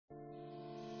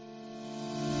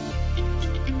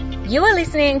You are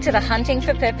listening to the Hunting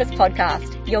for Purpose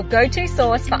podcast, your go-to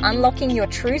source for unlocking your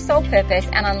true soul purpose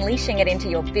and unleashing it into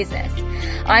your business.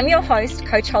 I'm your host,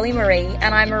 Coach Holly Marie,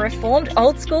 and I'm a reformed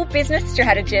old school business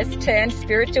strategist turned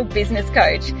spiritual business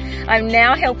coach. I'm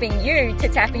now helping you to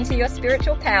tap into your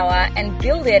spiritual power and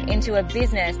build it into a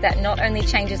business that not only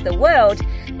changes the world,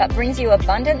 but brings you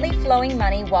abundantly flowing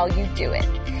money while you do it.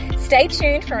 Stay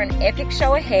tuned for an epic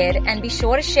show ahead and be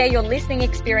sure to share your listening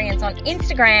experience on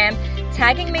Instagram,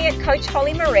 tagging me at Coach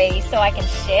Holly Marie so I can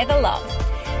share the love.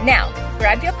 Now,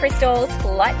 grab your crystals,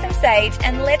 light some sage,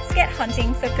 and let's get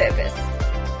hunting for purpose.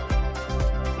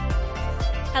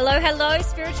 Hello,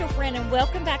 spiritual friend, and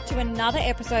welcome back to another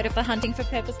episode of the Hunting for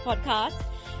Purpose podcast.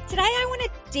 Today I want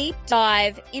to deep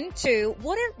dive into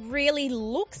what it really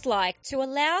looks like to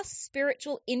allow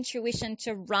spiritual intuition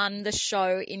to run the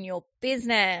show in your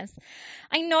business.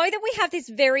 I know that we have this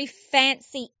very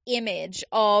fancy image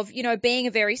of, being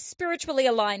a very spiritually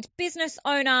aligned business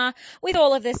owner with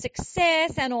all of the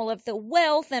success and all of the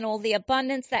wealth and all the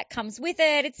abundance that comes with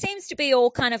it. It seems to be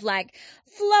all kind of like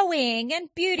flowing and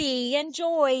beauty and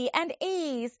joy and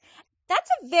ease. That's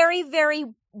a very, very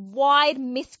wide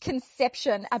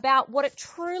misconception about what it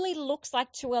truly looks like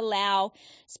to allow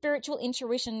spiritual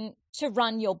intuition to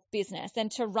run your business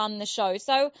and to run the show.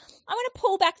 So I'm going to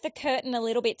pull back the curtain a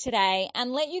little bit today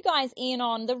and let you guys in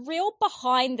on the real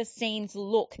behind the scenes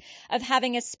look of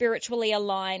having a spiritually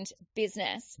aligned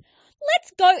business.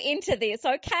 Let's go into this,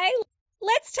 okay?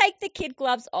 Let's take the kid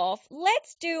gloves off.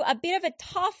 Let's do a bit of a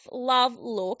tough love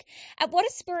look at what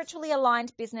a spiritually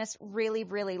aligned business really,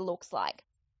 really looks like.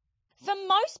 For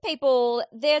most people,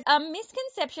 there's a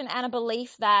misconception and a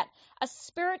belief that a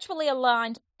spiritually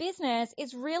aligned business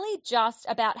is really just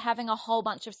about having a whole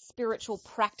bunch of spiritual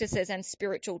practices and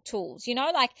spiritual tools.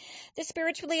 Like the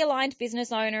spiritually aligned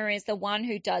business owner is the one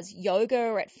who does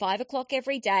yoga at 5 o'clock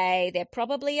every day. They're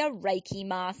probably a Reiki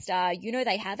master.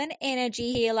 They have an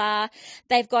energy healer.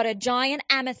 They've got a giant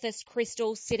amethyst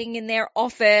crystal sitting in their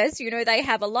office. They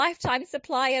have a lifetime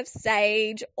supply of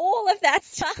sage, all of that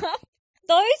stuff.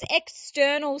 Those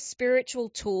external spiritual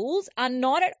tools are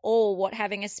not at all what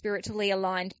having a spiritually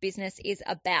aligned business is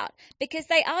about, because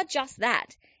they are just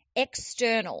that,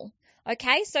 external.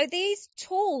 Okay, so these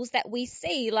tools that we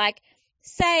see like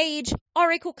sage,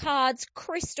 oracle cards,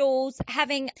 crystals,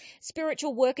 having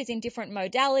spiritual workers in different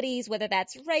modalities, whether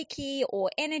that's Reiki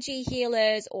or energy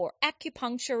healers or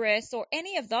acupuncturists or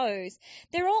any of those,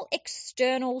 they're all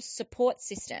external support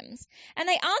systems. And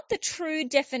they aren't the true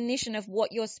definition of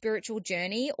what your spiritual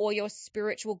journey or your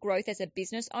spiritual growth as a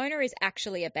business owner is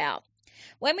actually about.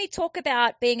 When we talk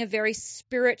about being a very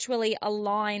spiritually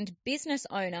aligned business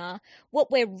owner,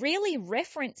 what we're really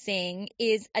referencing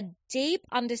is a deep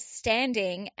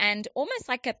understanding and almost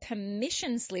like a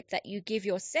permission slip that you give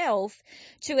yourself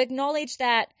to acknowledge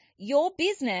that your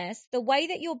business, the way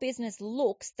that your business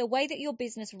looks, the way that your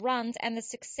business runs, and the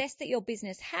success that your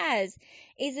business has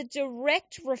is a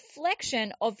direct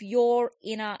reflection of your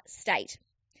inner state.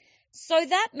 So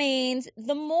that means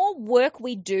the more work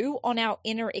we do on our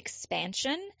inner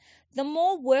expansion, the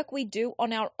more work we do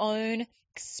on our own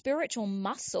spiritual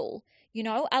muscle,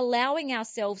 allowing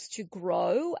ourselves to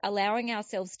grow, allowing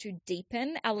ourselves to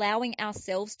deepen, allowing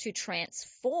ourselves to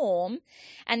transform.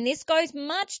 And this goes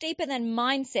much deeper than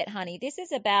mindset, honey. This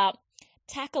is about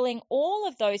tackling all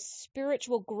of those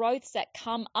spiritual growths that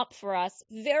come up for us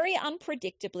very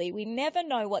unpredictably. We never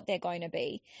know what they're going to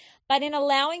be. But in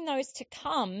allowing those to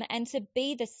come and to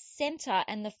be the center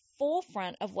and the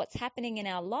forefront of what's happening in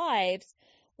our lives,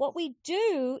 what we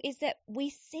do is that we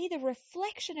see the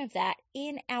reflection of that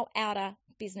in our outer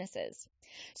businesses.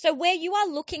 So where you are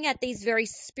looking at these very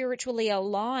spiritually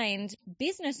aligned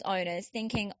business owners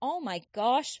thinking, oh my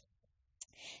gosh,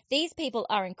 these people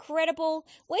are incredible.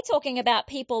 We're talking about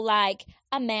people like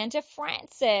Amanda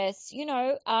Frances,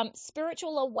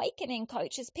 spiritual awakening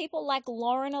coaches, people like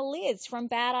Lorna Liz from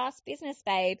Badass Business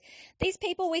Babe. These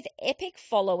people with epic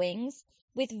followings,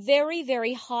 with very,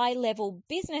 very high level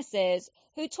businesses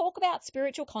who talk about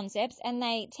spiritual concepts and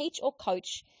they teach or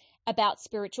coach about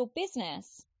spiritual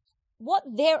business. What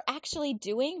they're actually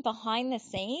doing behind the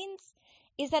scenes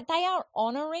is that they are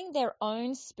honoring their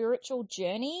own spiritual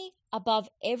journey above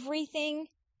everything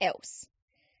else.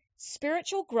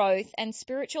 Spiritual growth and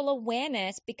spiritual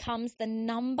awareness becomes the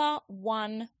number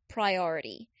one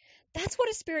priority. That's what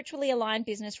a spiritually aligned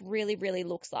business really, really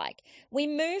looks like. We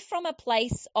move from a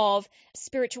place of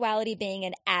spirituality being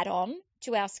an add-on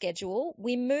to our schedule.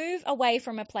 We move away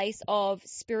from a place of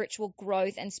spiritual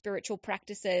growth and spiritual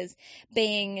practices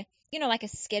being, like a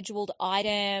scheduled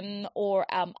item or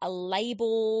a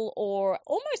label or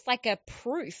almost like a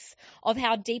proof of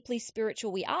how deeply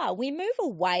spiritual we are. We move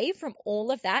away from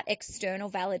all of that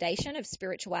external validation of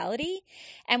spirituality,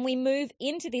 and we move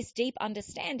into this deep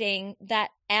understanding that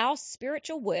our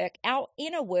spiritual work, our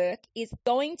inner work, is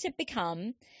going to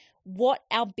become what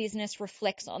our business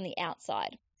reflects on the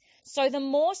outside. So the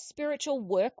more spiritual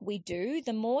work we do,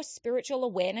 the more spiritual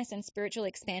awareness and spiritual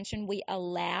expansion we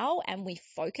allow and we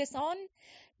focus on,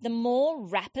 the more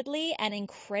rapidly and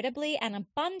incredibly and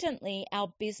abundantly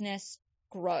our business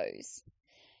grows.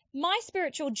 My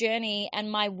spiritual journey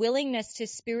and my willingness to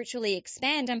spiritually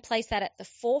expand and place that at the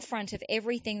forefront of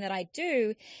everything that I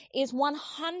do is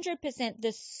 100%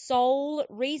 the sole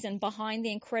reason behind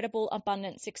the incredible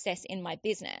abundant success in my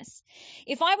business.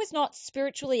 If I was not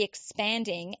spiritually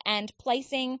expanding and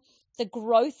placing the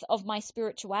growth of my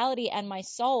spirituality and my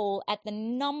soul at the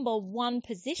number one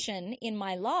position in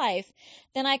my life,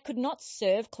 then I could not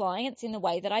serve clients in the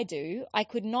way that I do. I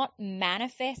could not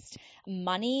manifest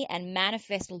money and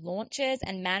manifest launches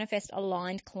and manifest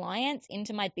aligned clients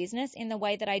into my business in the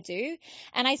way that I do.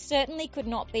 And I certainly could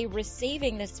not be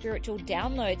receiving the spiritual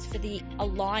downloads for the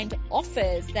aligned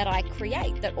offers that I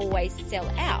create that always sell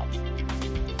out.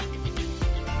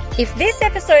 If this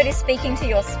episode is speaking to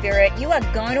your spirit, you are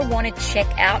going to want to check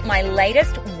out my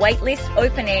latest waitlist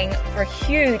opening for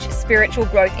huge spiritual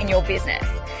growth in your business.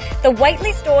 The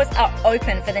waitlist doors are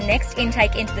open for the next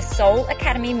intake into the Soul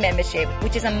Academy membership,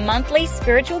 which is a monthly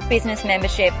spiritual business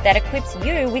membership that equips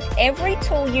you with every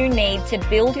tool you need to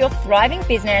build your thriving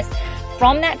business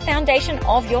from that foundation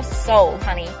of your soul,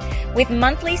 honey. With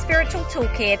monthly spiritual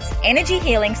toolkits, energy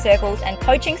healing circles, and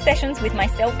coaching sessions with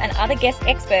myself and other guest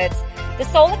experts, the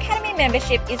Soul Academy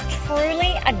membership is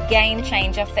truly a game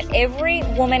changer for every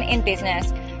woman in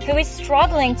business who is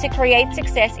struggling to create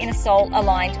success in a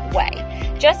soul-aligned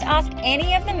way. Just ask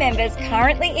any of the members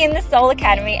currently in the Soul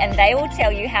Academy and they will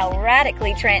tell you how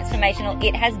radically transformational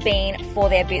it has been for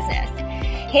their business.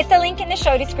 Hit the link in the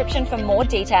show description for more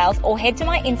details or head to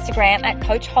my Instagram at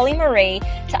Coach Holly Marie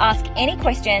to ask any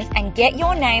questions and get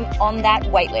your name on that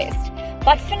waitlist.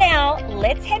 But for now,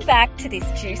 let's head back to this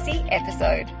juicy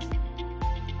episode.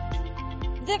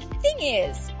 The thing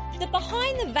is, the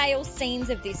behind the veil scenes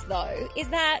of this though is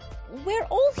that we're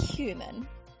all human,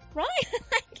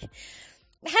 right?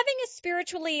 Having a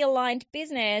spiritually aligned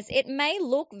business, it may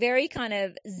look very kind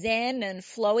of zen and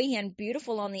flowy and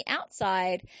beautiful on the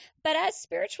outside, but as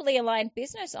spiritually aligned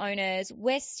business owners,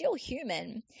 we're still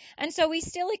human. And so we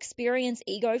still experience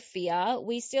ego fear.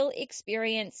 We still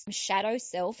experience shadow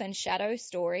self and shadow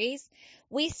stories.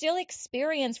 We still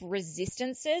experience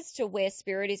resistances to where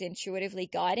spirit is intuitively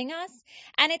guiding us.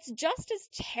 And it's just as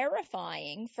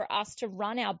terrifying for us to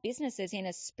run our businesses in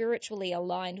a spiritually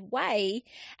aligned way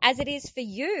as it is for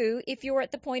you if you're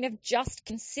at the point of just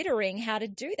considering how to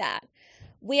do that.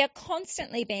 We are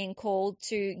constantly being called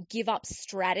to give up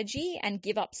strategy and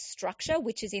give up structure,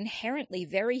 which is inherently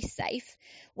very safe.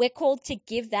 We're called to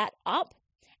give that up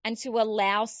and to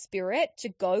allow spirit to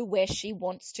go where she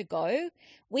wants to go.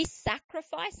 We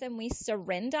sacrifice and we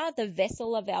surrender the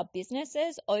vessel of our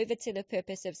businesses over to the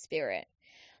purpose of spirit.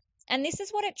 And this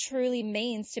is what it truly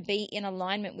means to be in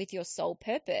alignment with your soul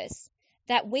purpose,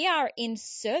 that we are in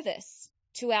service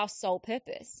to our soul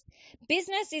purpose.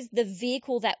 Business is the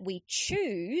vehicle that we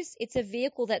choose. It's a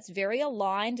vehicle that's very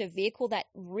aligned, a vehicle that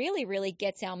really, really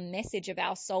gets our message of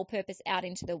our soul purpose out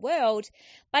into the world,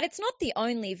 but it's not the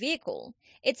only vehicle.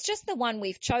 It's just the one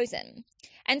we've chosen.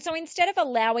 And so instead of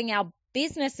allowing our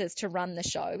businesses to run the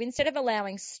show, instead of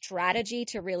allowing strategy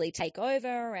to really take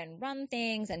over and run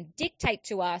things and dictate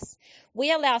to us,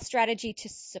 we allow strategy to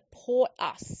support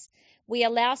us. We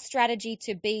allow strategy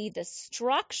to be the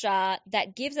structure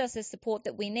that gives us the support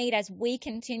that we need as we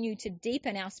continue to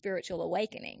deepen our spiritual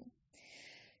awakening.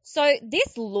 So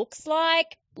this looks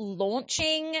like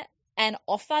launching an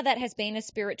offer that has been a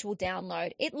spiritual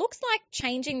download. It looks like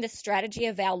changing the strategy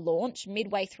of our launch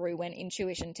midway through when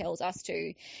intuition tells us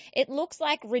to. It looks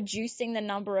like reducing the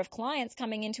number of clients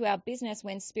coming into our business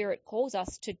when spirit calls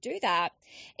us to do that.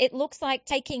 It looks like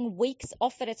taking weeks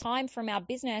off at a time from our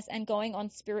business and going on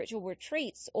spiritual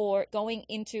retreats or going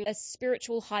into a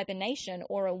spiritual hibernation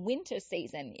or a winter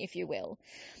season, if you will.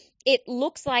 It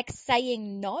looks like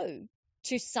saying no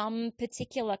to some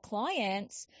particular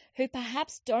clients who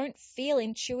perhaps don't feel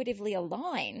intuitively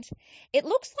aligned. It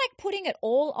looks like putting it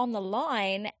all on the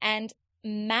line and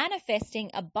manifesting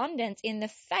abundance in the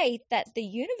faith that the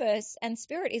universe and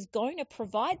spirit is going to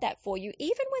provide that for you,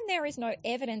 even when there is no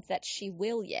evidence that she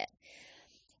will yet.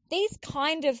 these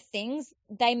kind of things,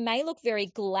 they may look very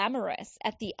glamorous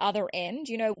at the other end.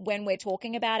 You know, when we're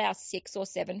talking about our 6 or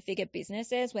 7 figure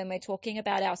businesses, when we're talking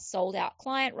about our sold out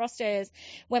client rosters,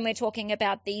 when we're talking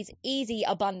about these easy,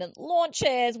 abundant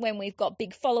launches, when we've got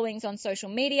big followings on social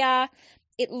media,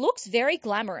 it looks very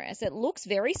glamorous. It looks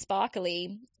very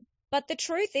sparkly. But the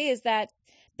truth is that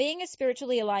being a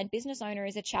spiritually aligned business owner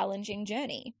is a challenging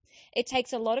journey. It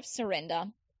takes a lot of surrender.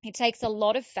 It takes a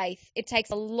lot of faith. It takes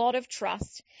a lot of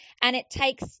trust, and it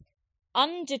takes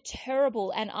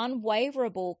undeterrable and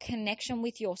unwaverable connection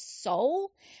with your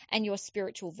soul and your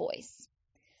spiritual voice.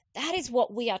 That is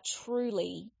what we are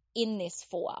truly in this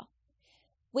for.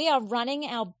 We are running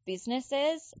our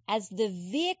businesses as the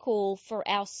vehicle for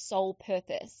our soul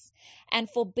purpose and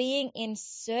for being in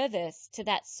service to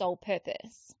that soul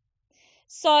purpose.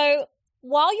 So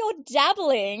while you're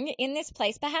dabbling in this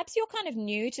place, perhaps you're kind of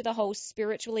new to the whole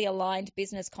spiritually aligned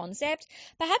business concept.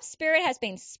 Perhaps Spirit has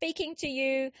been speaking to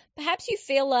you. Perhaps you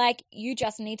feel like you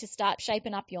just need to start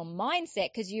shaping up your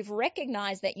mindset because you've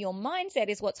recognized that your mindset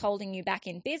is what's holding you back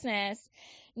in business.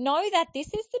 Know that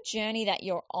this is the journey that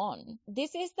you're on.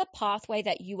 This is the pathway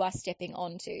that you are stepping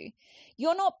onto.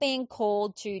 You're not being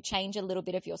called to change a little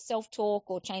bit of your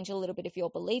self-talk or change a little bit of your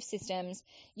belief systems.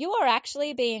 You are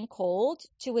actually being called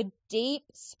to a deep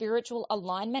spiritual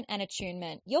alignment and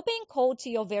attunement. You're being called to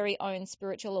your very own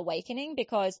spiritual awakening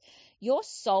because your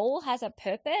soul has a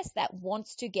purpose that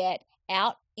wants to get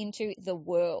out into the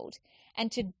world. And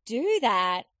to do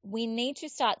that, we need to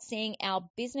start seeing our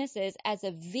businesses as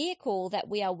a vehicle that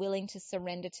we are willing to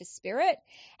surrender to Spirit,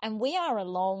 and we are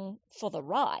along for the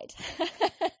ride.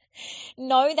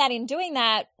 Know that in doing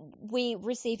that, we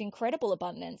receive incredible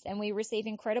abundance and we receive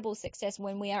incredible success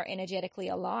when we are energetically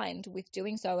aligned with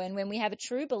doing so, and when we have a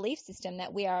true belief system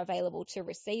that we are available to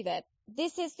receive it.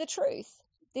 This is the truth.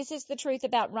 This is the truth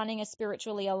about running a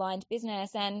spiritually aligned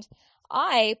business, and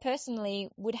I personally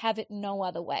would have it no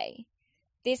other way.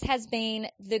 This has been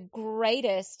the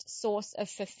greatest source of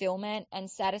fulfillment and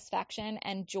satisfaction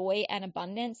and joy and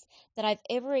abundance that I've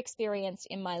ever experienced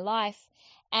in my life.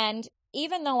 And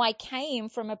even though I came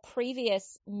from a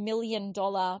previous $1 million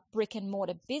brick and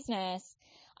mortar business,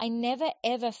 I never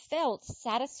ever felt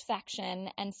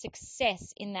satisfaction and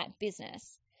success in that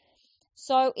business.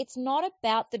 So it's not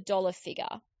about the dollar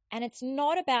figure. And it's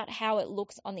not about how it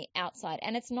looks on the outside.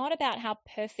 And it's not about how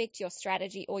perfect your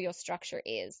strategy or your structure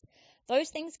is. Those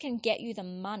things can get you the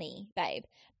money, babe,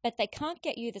 but they can't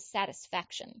get you the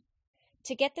satisfaction.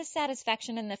 To get the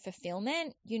satisfaction and the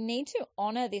fulfillment, you need to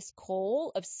honor this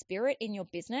call of Spirit in your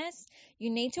business. You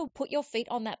need to put your feet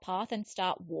on that path and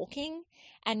start walking,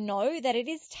 and know that it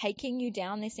is taking you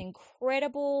down this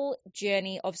incredible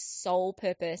journey of soul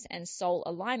purpose and soul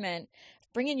alignment,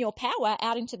 bringing your power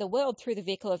out into the world through the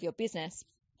vehicle of your business.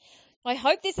 I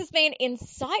hope this has been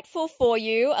insightful for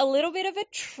you, a little bit of a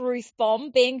truth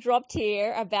bomb being dropped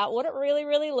here about what it really,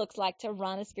 really looks like to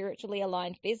run a spiritually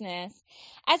aligned business.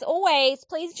 As always,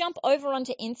 please jump over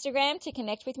onto Instagram to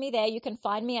connect with me there. You can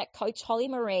find me at Coach Holly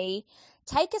Marie.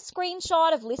 Take a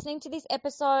screenshot of listening to this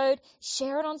episode,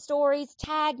 share it on stories,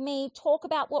 tag me, talk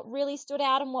about what really stood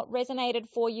out and what resonated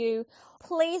for you.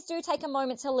 Please do take a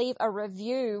moment to leave a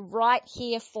review right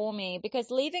here for me, because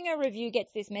leaving a review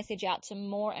gets this message out to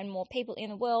more and more people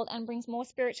in the world and brings more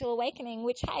spiritual awakening,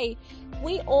 which, hey,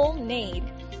 we all need.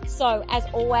 So as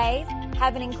always,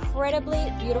 have an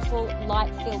incredibly beautiful,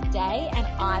 light-filled day, and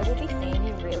I will be seeing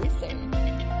you really soon.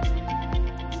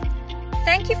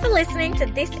 Thank you for listening to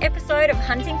this episode of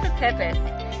Hunting for Purpose.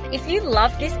 If you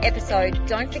love this episode,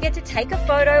 don't forget to take a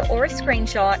photo or a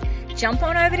screenshot, jump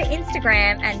on over to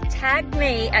Instagram and tag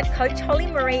me at Coach Holly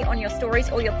Marie on your stories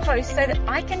or your posts so that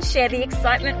I can share the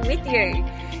excitement with you.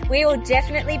 We will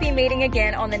definitely be meeting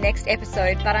again on the next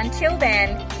episode, but until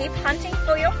then, keep hunting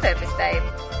for your purpose,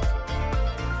 babe.